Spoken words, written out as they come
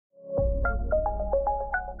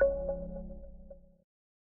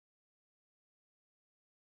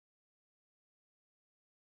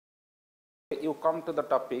you come to the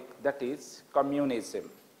topic, that is communism.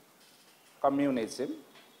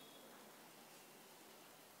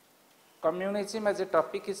 Communism as a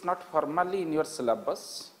topic is not formally in your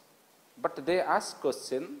syllabus, but they ask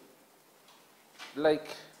question like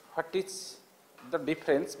what is the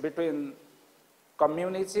difference between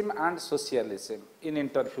communism and socialism. In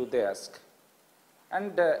interview they ask,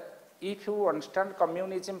 and if you understand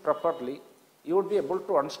communism properly, you would be able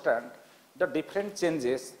to understand the different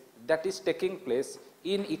changes that is taking place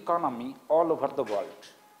in economy all over the world.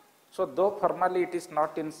 So though formally it is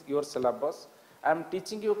not in your syllabus, I am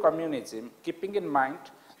teaching you communism, keeping in mind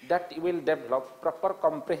that you will develop proper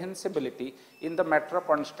comprehensibility in the matter of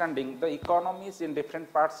understanding the economies in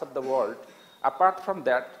different parts of the world. Apart from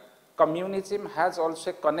that, communism has also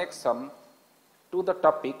a connection to the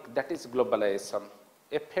topic, that is globalization,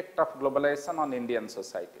 effect of globalization on Indian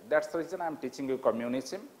society. That's the reason I am teaching you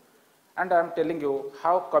communism, and I am telling you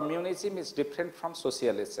how communism is different from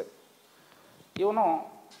socialism. You know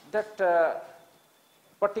that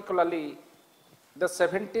particularly the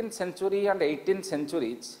 17th century and 18th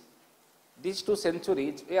centuries, these two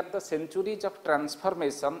centuries were the centuries of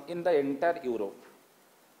transformation in the entire Europe.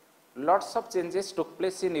 Lots of changes took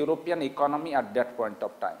place in European economy at that point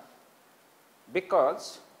of time,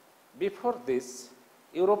 because before this,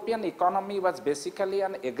 European economy was basically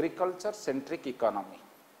an agriculture-centric economy.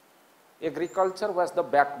 Agriculture was the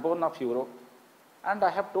backbone of Europe, and I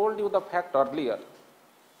have told you the fact earlier.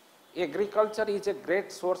 Agriculture is a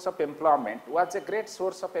great source of employment, was a great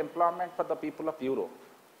source of employment for the people of Europe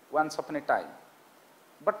once upon a time.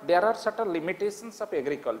 But there are certain limitations of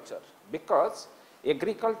agriculture, because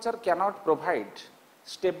agriculture cannot provide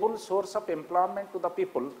stable source of employment to the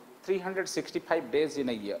people 365 days in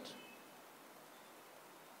a year.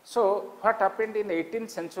 So what happened in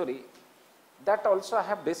 18th century, that also I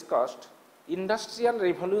have discussed, industrial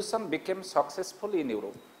revolution became successful in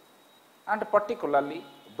Europe, and particularly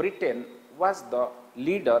Britain was the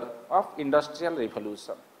leader of industrial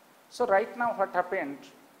revolution. So right now what happened,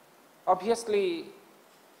 obviously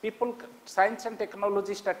science and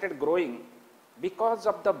technology started growing. Because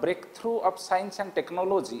of the breakthrough of science and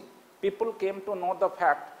technology, people came to know the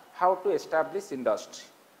fact how to establish industry.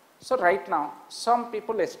 So right now, some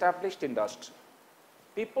people established industry.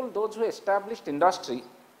 Those who established industry,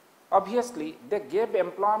 obviously they gave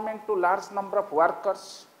employment to large number of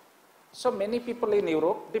workers. So many people in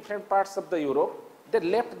Europe, different parts of the Europe, they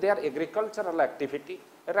left their agricultural activity.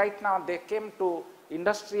 Right now they came to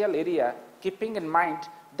industrial area, keeping in mind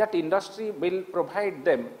that industry will provide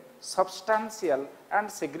them substantial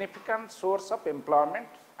and significant source of employment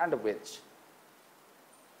and wage.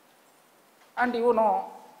 And you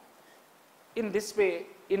know, in this way,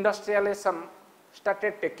 industrialization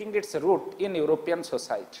started taking its root in European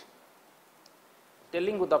society.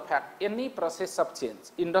 Telling you the fact, any process of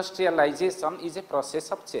change, industrialization is a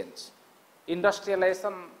process of change.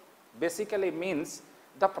 Industrialization basically means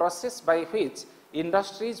the process by which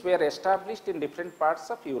industries were established in different parts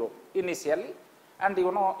of Europe initially, and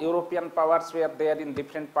you know, European powers were there in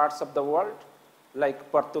different parts of the world,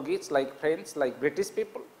 like Portuguese, like French, like British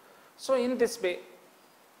people. So in this way,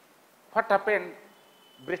 what happened,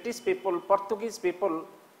 British people, Portuguese people,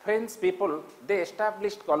 French people, they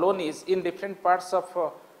established colonies in different parts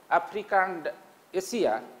of Africa and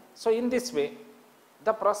Asia. So in this way,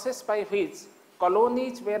 the process by which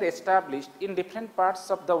colonies were established in different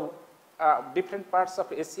parts of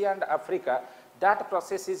Asia and Africa, that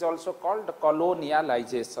process is also called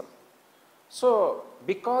colonialization. So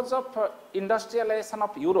because of industrialization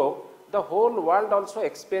of Europe, the whole world also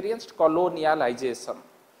experienced colonialization.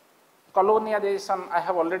 Colonialization, I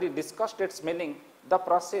have already discussed its meaning, the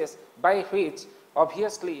process by which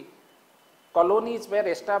obviously colonies were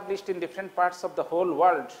established in different parts of the whole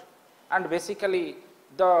world, and basically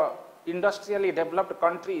the industrially developed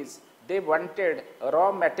countries, they wanted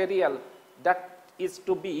raw material that is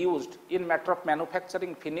to be used in matter of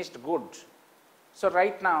manufacturing finished goods. So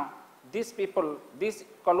right now, these people, these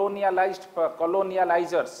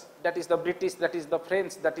colonializers, that is the British, that is the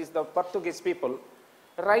French, that is the Portuguese people,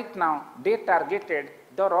 right now they targeted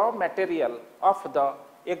the raw material of the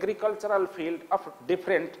agricultural field of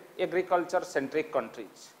different agriculture-centric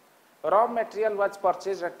countries. Raw material was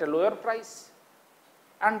purchased at a lower price,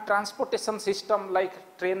 and transportation system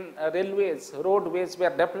like train, railways, roadways were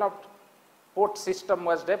developed, port system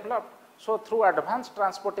was developed. So through advanced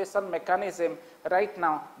transportation mechanism, right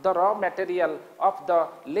now the raw material of the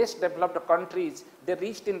less developed countries, they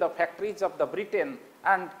reached in the factories of the Britain,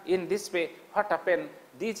 and in this way what happened,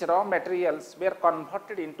 these raw materials were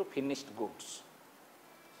converted into finished goods.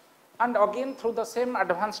 And again through the same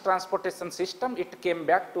advanced transportation system, it came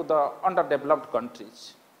back to the underdeveloped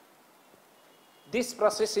countries. This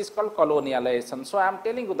process is called colonialization. So I am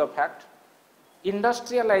telling you the fact,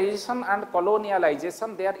 industrialization and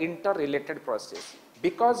colonialization, they are interrelated process.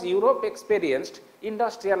 Because Europe experienced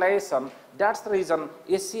industrialization, that's the reason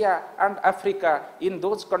Asia and Africa, in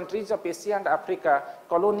those countries of Asia and Africa,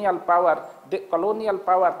 colonial power,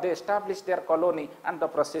 they established their colony, and the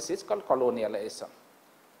process is called colonialization.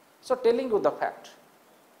 So telling you the fact,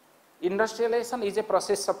 industrialization is a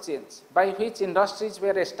process of change by which industries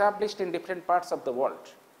were established in different parts of the world.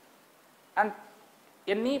 And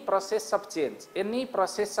any process of change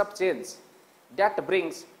that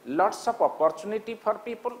brings lots of opportunity for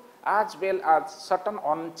people as well as certain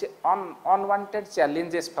unwanted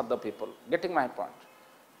challenges for the people. Getting my point?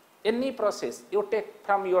 Any process you take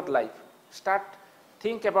from your life,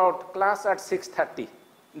 think about class at 6:30.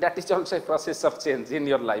 That is also a process of change in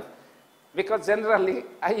your life. Because generally,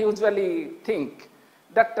 I usually think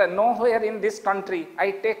that nowhere in this country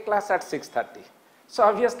I take class at 6:30. So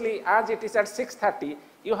obviously, as it is at 6:30,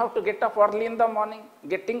 you have to get up early in the morning.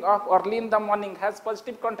 Getting up early in the morning has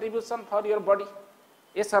positive contribution for your body.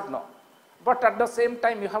 Yes or no? But at the same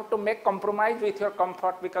time, you have to make compromise with your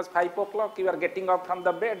comfort, because 5 o'clock you are getting up from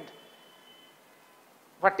the bed.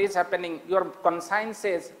 What is happening? Your conscience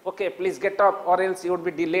says, okay, please get up, or else you would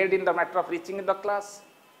be delayed in the matter of reaching in the class.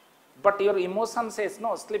 But your emotion says,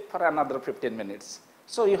 no, sleep for another 15 minutes.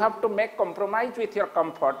 So you have to make compromise with your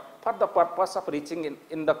comfort for the purpose of reaching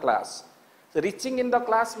in the class. So reaching in the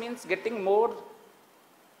class means getting more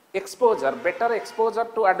exposure, better exposure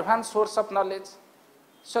to advanced source of knowledge.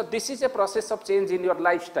 So this is a process of change in your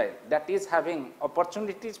lifestyle that is having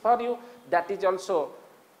opportunities for you, that is also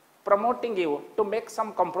promoting you to make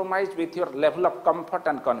some compromise with your level of comfort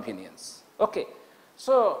and convenience. Okay,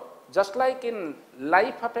 so just like in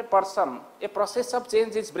life of a person, a process of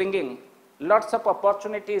change is bringing lots of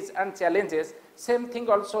opportunities and challenges. Same thing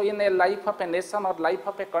also in a life of a nation or life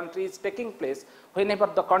of a country is taking place whenever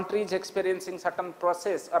the country is experiencing certain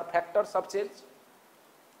process or factors of change.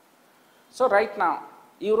 So right now,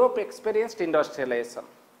 Europe experienced industrialization.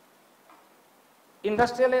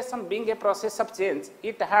 Industrialization being a process of change,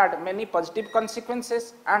 it had many positive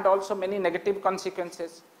consequences and also many negative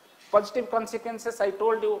consequences. Positive consequences, I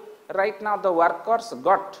told you, right now the workers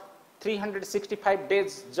got 365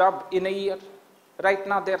 days job in a year. Right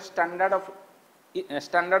now their standard of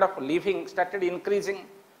living started increasing.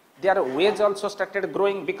 Their wage also started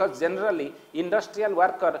growing, because generally industrial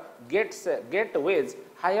worker get wage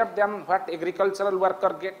higher than what agricultural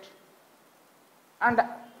worker get. And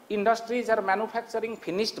industries are manufacturing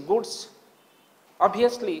finished goods.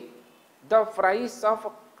 Obviously, the price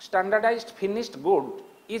of standardized finished good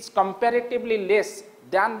is comparatively less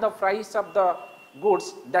than the price of the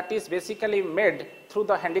goods that is basically made through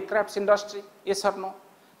the handicrafts industry. Yes or no?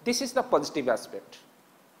 This is the positive aspect.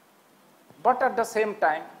 But at the same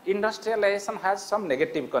time, industrialization has some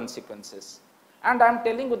negative consequences. And I am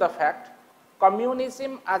telling you the fact,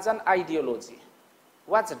 communism as an ideology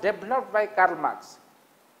was developed by Karl Marx,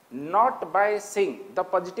 not by seeing the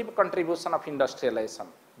positive contribution of industrialization,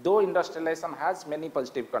 though industrialization has many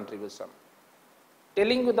positive contributions.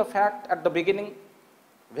 Telling you the fact at the beginning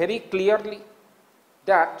very clearly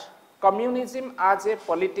that communism as a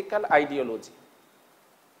political ideology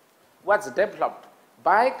was developed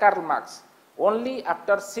by Karl Marx only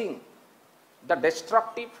after seeing the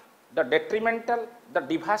destructive, the detrimental, the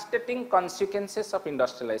devastating consequences of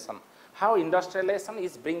industrialization, how industrialization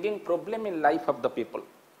is bringing problem in life of the people.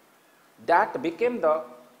 That became the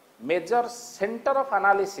major center of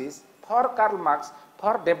analysis for Karl Marx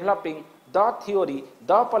for developing the theory,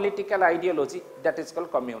 the political ideology that is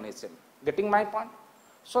called communism. Getting my point?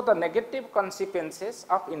 So the negative consequences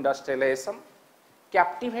of industrialization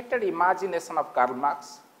captivated imagination of Karl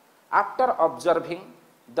Marx after observing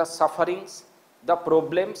the sufferings, the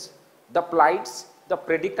problems, the plights, the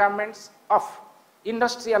predicaments of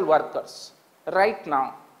industrial workers. Right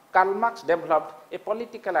now, Karl Marx developed a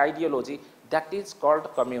political ideology that is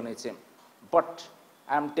called communism. But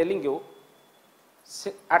I am telling you,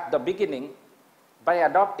 at the beginning, by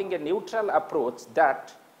adopting a neutral approach,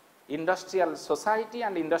 that industrial society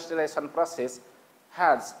and industrialization process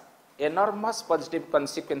has enormous positive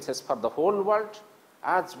consequences for the whole world,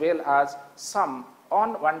 as well as some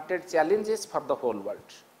unwanted challenges for the whole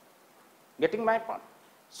world. Getting my point?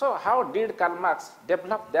 So how did Karl Marx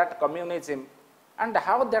develop that communism, and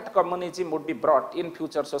how that communism would be brought in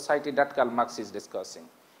future society that Karl Marx is discussing?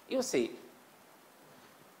 You see,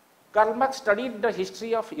 Karl Marx studied the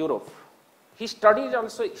history of Europe. He studied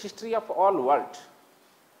also history of all world.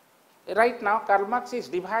 Right now, Karl Marx is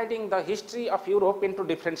dividing the history of Europe into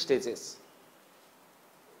different stages.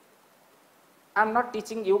 I am not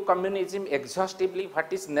teaching you communism exhaustively.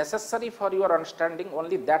 What is necessary for your understanding,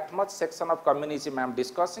 only that much section of communism I am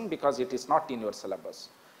discussing, because it is not in your syllabus.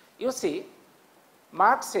 You see,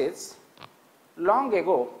 Marx says, long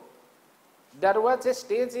ago, there was a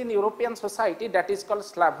stage in European society that is called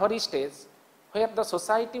slavery stage, where the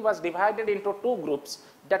society was divided into two groups,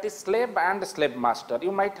 that is slave and slave master.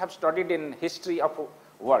 You might have studied in history of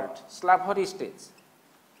world, slavery stage.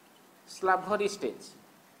 Slavery stage.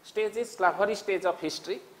 Stage is slavery stage of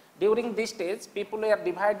history. During this stage, people were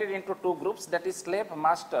divided into two groups, that is slave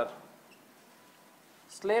masters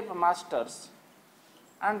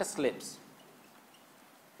and slaves.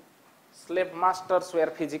 Slave masters were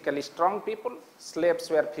physically strong people, slaves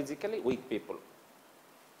were physically weak people.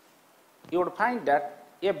 You would find that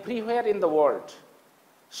everywhere in the world,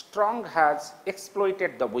 strong has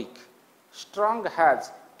exploited the weak, strong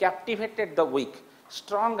has captivated the weak,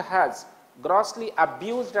 strong has grossly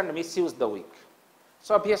abused and misused the weak.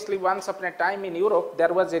 So obviously, once upon a time in Europe,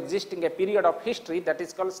 there was existing a period of history that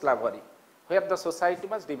is called slavery, where the society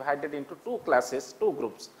was divided into two classes, two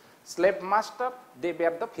groups. Slave master, they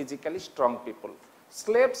were the physically strong people.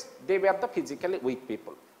 Slaves, they were the physically weak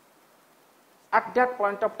people. At that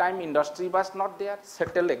point of time, industry was not there,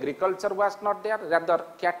 settled agriculture was not there, rather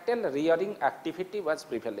cattle rearing activity was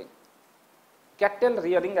prevailing. Cattle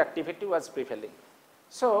rearing activity was prevailing.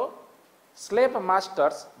 So, slave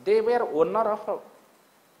masters, they were owner of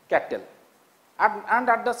cattle. And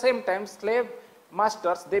at the same time, slave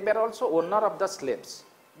masters, they were also owner of the slaves.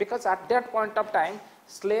 Because at that point of time,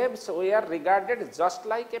 slaves were regarded just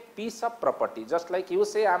like a piece of property. Just like you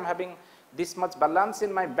say, I am having this much balance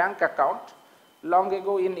in my bank account. Long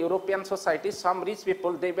ago in European society, some rich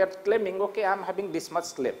people, they were claiming, okay, I am having this much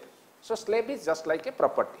slave. So slave is just like a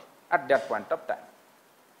property at that point of time.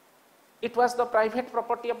 It was the private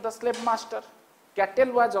property of the slave master.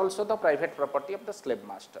 Cattle was also the private property of the slave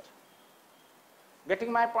master.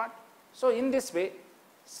 Getting my point? So in this way,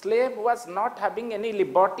 slave was not having any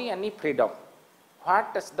liberty, any freedom.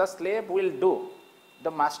 What the slave will do,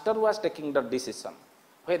 the master was taking the decision.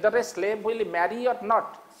 Whether a slave will marry or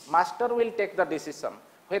not, master will take the decision.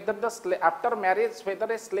 Whether after marriage, whether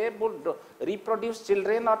a slave would reproduce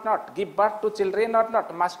children or not, give birth to children or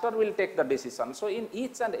not, master will take the decision. So in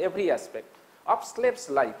each and every aspect of slave's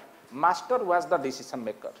life, master was the decision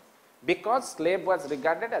maker, because slave was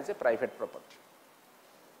regarded as a private property.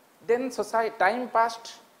 Then society, time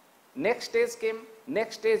passed, next stage came.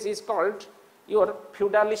 Next stage is called your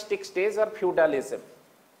feudalistic stage or feudalism.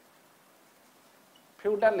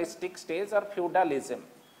 Feudalistic stage or feudalism.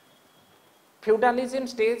 Feudalism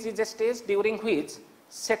stage is a stage during which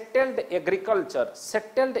settled agriculture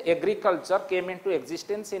came into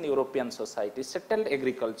existence in European society. Settled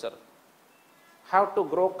agriculture. How to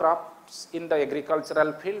grow crops in the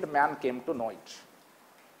agricultural field, man came to know it.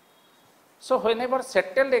 So whenever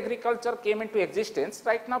settled agriculture came into existence,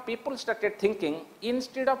 right now people started thinking,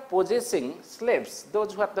 instead of possessing slaves,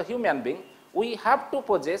 those who are the human being, we have to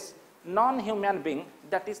possess non-human being,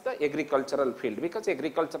 that is the agricultural field, because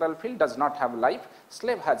agricultural field does not have life,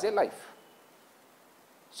 slave has a life.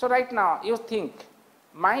 So right now you think,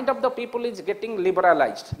 mind of the people is getting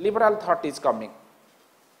liberalized, liberal thought is coming.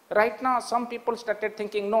 Right now some people started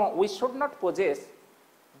thinking, no, we should not possess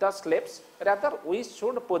the slaves, rather we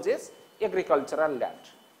should possess agricultural land.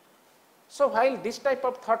 So while this type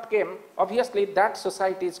of thought came, obviously that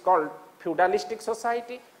society is called feudalistic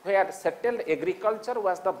society, where settled agriculture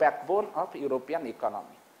was the backbone of European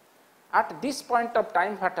economy. At this point of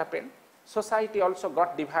time, what happened? Society also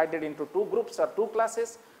got divided into two groups or two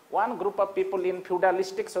classes. One group of people in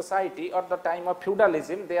feudalistic society, or the time of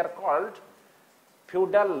feudalism, they are called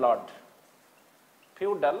feudal lord.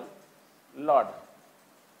 Feudal lord.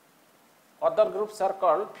 Other groups are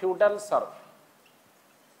called feudal serf.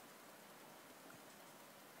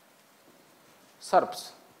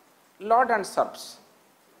 Serfs. Lord and serfs.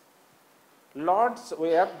 Lords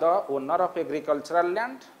were the owner of agricultural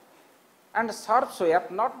land, and serfs were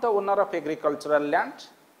not the owner of agricultural land.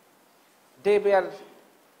 They were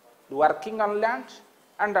working on land,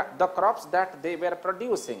 and the crops that they were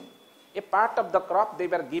producing, a part of the crop they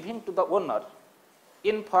were giving to the owner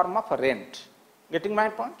in form of rent. Getting my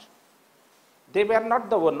point? They were not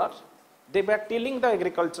the owner. They were tilling the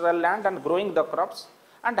agricultural land and growing the crops.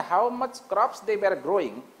 And how much crops they were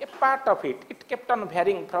growing, a part of it kept on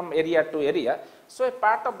varying from area to area. So a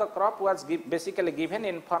part of the crop was basically given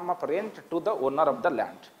in form of rent to the owner of the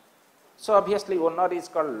land. So obviously owner is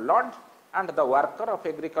called lord, and the worker of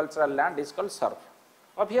agricultural land is called serf.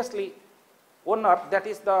 Obviously owner, that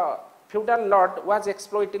is the feudal lord was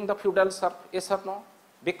exploiting the feudal serf, yes or no?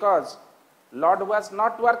 Because lord was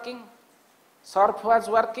not working, serf was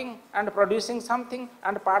working and producing something,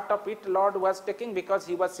 and part of it lord was taking because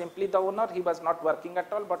he was simply the owner, he was not working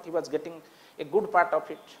at all, but he was getting a good part of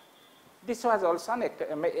it. This was also an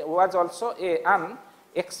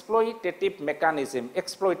exploitative mechanism.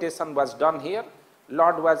 Exploitation was done here,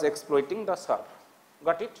 lord was exploiting the serf.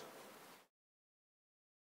 Got it?